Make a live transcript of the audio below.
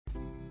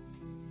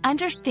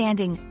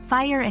Understanding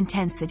Fire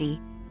Intensity,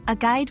 a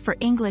guide for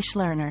English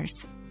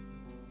learners.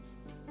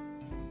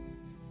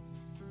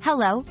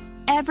 Hello,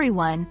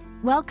 everyone.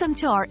 Welcome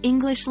to our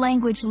English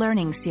language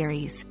learning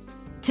series.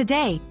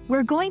 Today,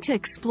 we're going to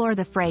explore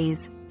the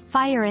phrase,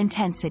 fire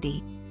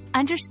intensity.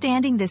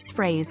 Understanding this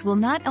phrase will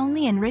not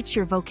only enrich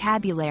your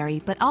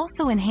vocabulary but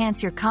also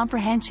enhance your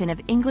comprehension of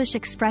English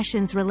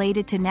expressions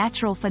related to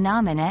natural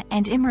phenomena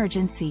and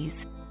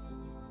emergencies.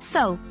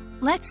 So,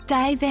 let's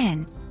dive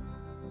in.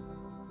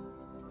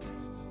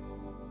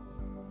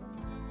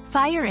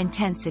 Fire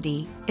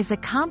intensity is a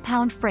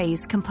compound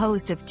phrase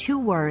composed of two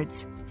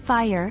words,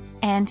 fire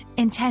and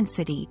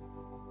intensity.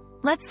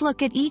 Let's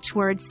look at each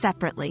word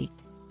separately.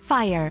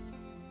 Fire.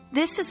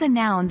 This is a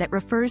noun that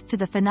refers to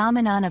the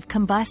phenomenon of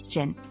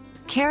combustion,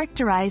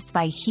 characterized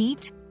by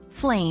heat,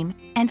 flame,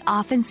 and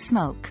often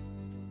smoke.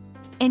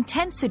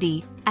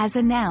 Intensity, as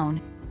a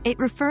noun, it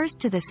refers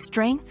to the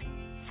strength,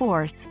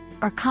 force,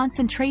 or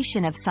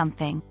concentration of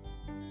something.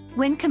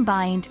 When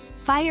combined,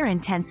 fire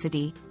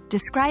intensity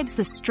describes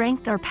the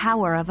strength or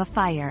power of a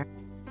fire.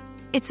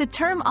 It's a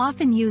term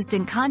often used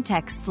in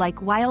contexts like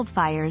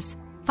wildfires,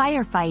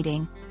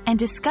 firefighting, and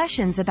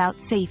discussions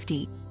about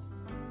safety.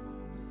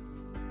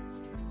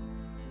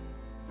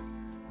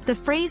 The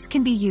phrase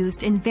can be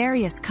used in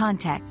various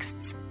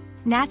contexts.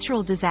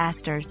 Natural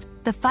disasters.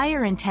 The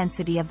fire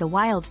intensity of the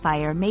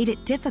wildfire made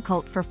it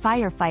difficult for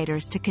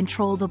firefighters to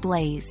control the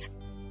blaze.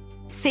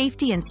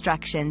 Safety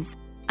instructions.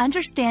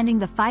 Understanding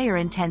the fire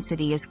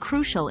intensity is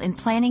crucial in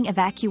planning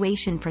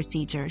evacuation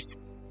procedures.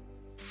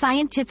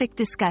 Scientific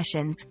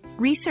discussions.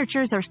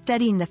 Researchers are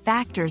studying the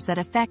factors that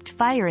affect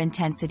fire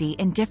intensity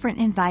in different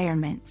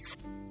environments.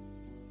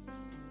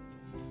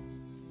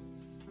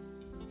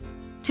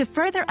 To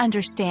further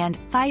understand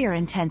fire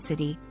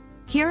intensity,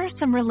 here are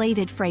some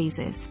related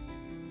phrases.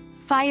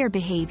 Fire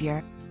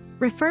behavior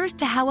refers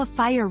to how a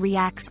fire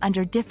reacts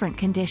under different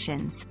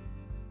conditions.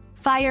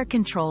 Fire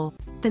control,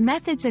 the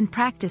methods and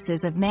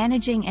practices of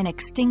managing and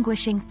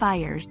extinguishing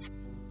fires.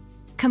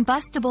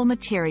 Combustible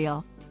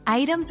material,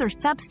 items or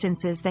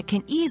substances that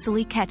can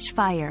easily catch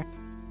fire.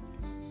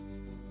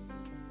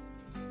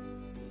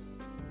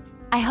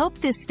 I hope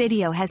this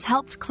video has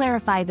helped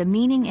clarify the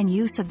meaning and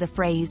use of the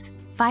phrase,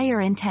 fire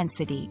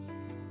intensity.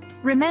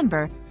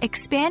 Remember,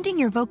 expanding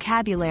your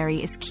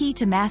vocabulary is key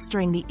to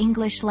mastering the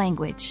English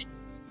language.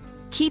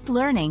 Keep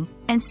learning,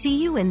 and see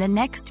you in the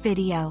next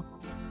video.